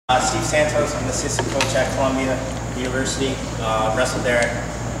Steve Santos, I'm the assistant coach at Columbia University. Wrestled there at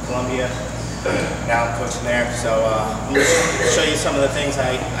Columbia. Now I'm coaching there. So I'm going to show you some of the things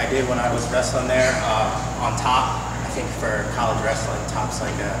I did when I was wrestling there. On top, I think for college wrestling, top's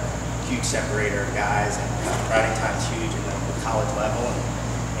like a huge separator of guys, and riding time's huge in the college level,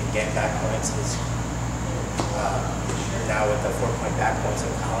 and getting back points is now with the 4-point back points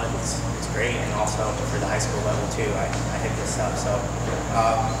in college, it's great, and also for the high school level too. I hit this up. So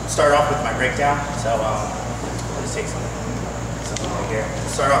start off with my breakdown. So I'll just take something right here.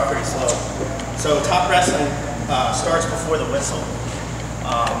 Start off pretty slow. So top wrestling starts before the whistle.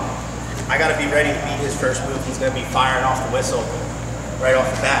 I got to be ready to beat his first move. He's going to be firing off the whistle right off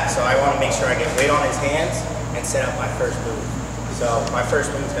the bat. So I want to make sure I get weight on his hands and set up my first move. So my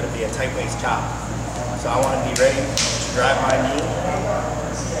first move is going to be a tight waist chop. So I want to be ready to drive my knee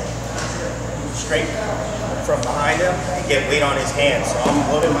straight from behind him and get weight on his hands. So I'm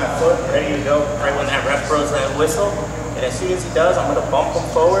loading my foot, ready to go right when that ref blows that whistle. And as soon as he does, I'm going to bump him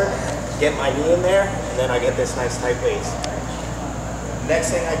forward, get my knee in there, and then I get this nice tight waist.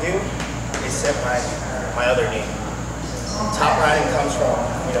 Next thing I do is set my other knee. Top riding comes from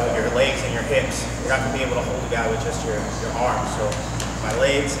your legs and your hips. You're not going to be able to hold a guy with just your arms. So my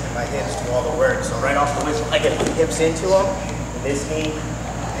legs and my hips do all the work. So right off the whistle, I get my hips into him, and this knee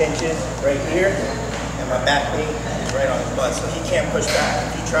pinches right here, and my back knee is right on his butt. So he can't push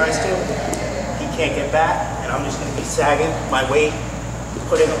back. If he tries to, he can't get back, and I'm just going to be sagging my weight,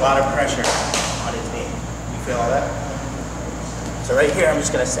 putting a lot of pressure on his knee. You feel all that? So right here, I'm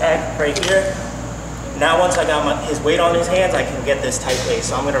just going to sag right here. Now once I got his weight on his hands, I can get this tight waist.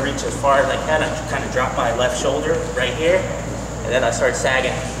 So I'm going to reach as far as I can. I kind of drop my left shoulder right here, and then I start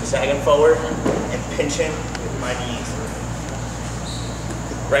sagging forward and pinching with my knees.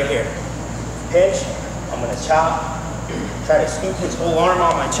 Right here. Pinch. I'm going to chop. Try to scoop his whole arm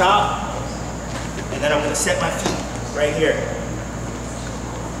on my chop, and then I'm going to set my feet right here.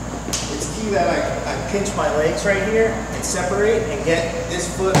 It's key that I pinch my legs right here and separate and get this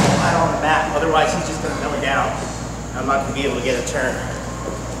foot flat on the mat. Otherwise, he's just going to belly down. I'm not going to be able to get a turn.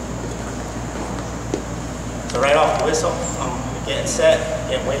 So right off the whistle, I'm getting set,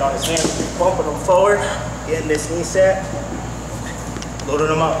 getting weight on his hands, bumping him forward, getting this knee set, loading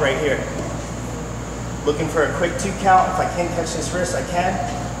him up right here. Looking for a quick 2 count. If I can catch this wrist, I can.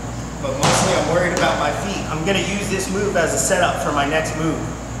 But mostly I'm worried about my feet. I'm going to use this move as a setup for my next move.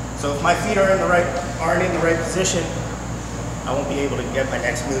 So if my feet aren't in the right position, I won't be able to get my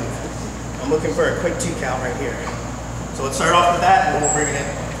next move. I'm looking for a quick 2 count right here. So let's start off with that, and then we'll bring it in.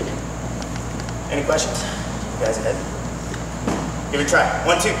 Any questions? You guys ahead? Give it a try.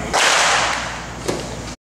 1, 2.